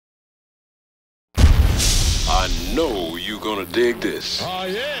I know you're gonna dig this. Oh,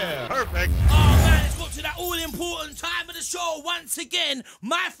 yeah. Perfect. Oh, man, it's got to that all-important time of the show once again.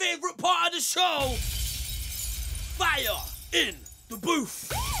 My favourite part of the show. Fire in the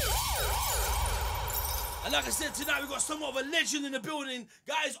booth. And like I said, tonight we've got somewhat of a legend in the building.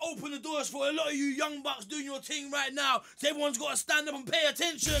 Guys, open the doors for a lot of you young bucks doing your thing right now. So everyone's got to stand up and pay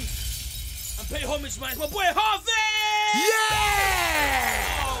attention. And pay homage, man. It's my boy Harvey!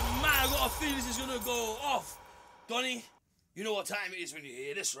 Yeah! Oh, man, I got a feeling this is going to go off. Donnie, you know what time it is when you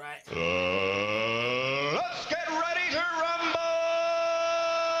hear this, right? Let's get ready to rumble!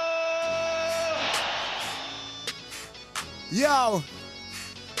 Yo,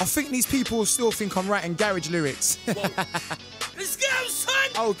 I think these people still think I'm writing garage lyrics. Let's go,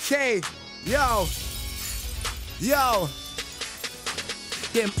 son! Okay, yo.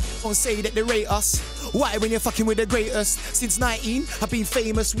 Them don't say that they rate us. Why when you're fucking with the greatest? Since 19, I've been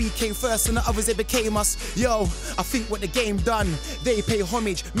famous. We came first and the others, they became us. Yo, I think what the game done. They pay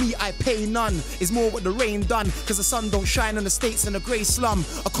homage, me I pay none. It's more what the rain done. Cause the sun don't shine on the states in a grey slum.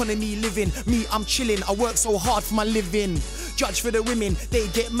 Economy living, me I'm chilling. I work so hard for my living. Judge for the women, they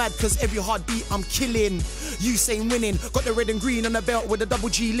get mad cause every heartbeat I'm killing. Usain winning, got the red and green on the belt with the double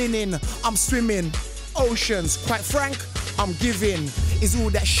G linen. I'm swimming, oceans, quite frank, I'm giving. Is all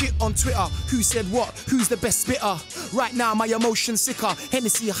that shit on Twitter? Who said what? Who's the best spitter? Right now my emotion's sicker.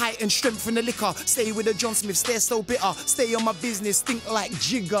 Hennessy, height and strength from the liquor. Stay with the John Smiths, they're so bitter. Stay on my business, think like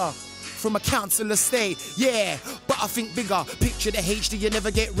Jigger. From a council estate, yeah, but I think bigger. Picture the HD you never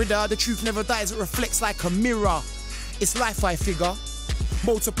get rid of. The truth never dies, it reflects like a mirror. It's life I figure.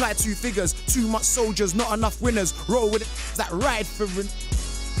 Multiply two figures, too much soldiers, not enough winners. Roll with it, that ride for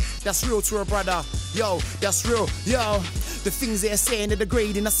that's real to a brother. Yo, that's real, yo. The things they're saying, they're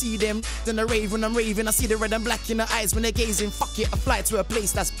degrading. I see them, then I rave when I'm raving. I see the red and black in the eyes when they're gazing. Fuck it, I fly to a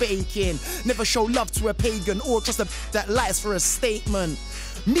place that's baking. Never show love to a pagan or trust a that lies for a statement.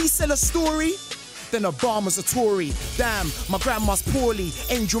 Me sell a story, then Obama's a Tory. Damn, my grandma's poorly.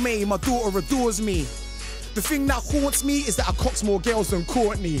 Angel May, my daughter adores me. The thing that haunts me is that I cocks more girls than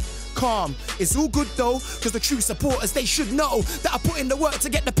Courtney. Calm, it's all good though, cause the true supporters, they should know that I put in the work to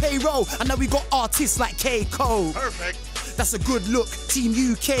get the payroll. And now we got artists like K-Cole. Perfect. That's a good look. Team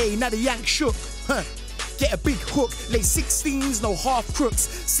UK, now the Yank shook. Huh. Get a big hook, late 16s, no half crooks.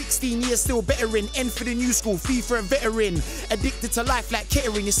 16 years still bettering, N for the new school, fee for a veteran. Addicted to life like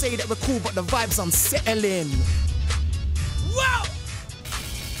Kettering, you say that we're cool but the vibe's unsettling. Wow!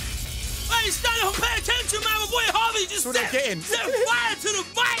 Hey, stand up and pay attention, man. My boy Harvey just That's what they're getting. set fire to the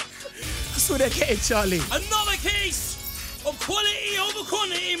mic. That's what they're getting, Charlie. Another case of quality over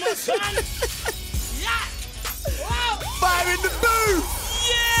quantity, my son. Yeah. Wow. Fire in the booth!